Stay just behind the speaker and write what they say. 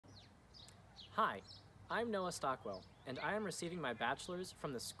Hi, I'm Noah Stockwell, and I am receiving my bachelor's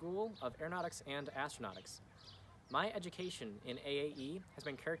from the School of Aeronautics and Astronautics. My education in AAE has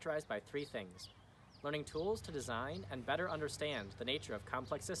been characterized by three things: learning tools to design and better understand the nature of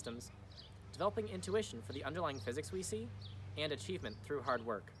complex systems, developing intuition for the underlying physics we see, and achievement through hard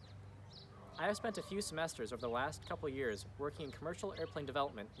work. I have spent a few semesters over the last couple years working in commercial airplane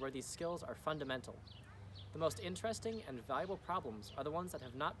development where these skills are fundamental. The most interesting and valuable problems are the ones that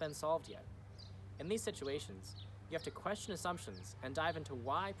have not been solved yet. In these situations, you have to question assumptions and dive into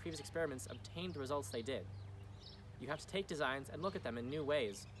why previous experiments obtained the results they did. You have to take designs and look at them in new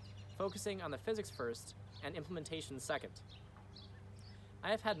ways, focusing on the physics first and implementation second. I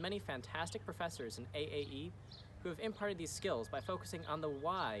have had many fantastic professors in AAE who have imparted these skills by focusing on the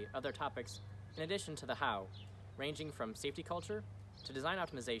why of their topics in addition to the how, ranging from safety culture to design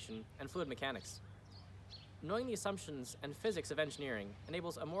optimization and fluid mechanics. Knowing the assumptions and physics of engineering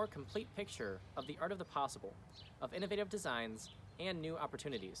enables a more complete picture of the art of the possible, of innovative designs, and new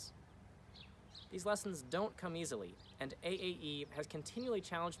opportunities. These lessons don't come easily, and AAE has continually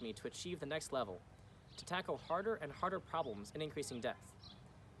challenged me to achieve the next level, to tackle harder and harder problems in increasing depth.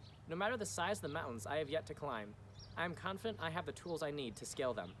 No matter the size of the mountains I have yet to climb, I am confident I have the tools I need to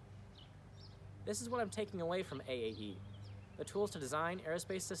scale them. This is what I'm taking away from AAE: the tools to design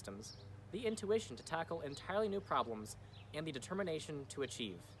aerospace systems, the intuition to tackle entirely new problems, and the determination to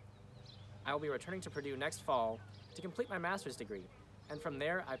achieve. I will be returning to Purdue next fall to complete my master's degree, and from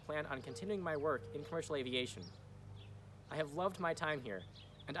there I plan on continuing my work in commercial aviation. I have loved my time here,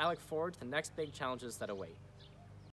 and I look forward to the next big challenges that await.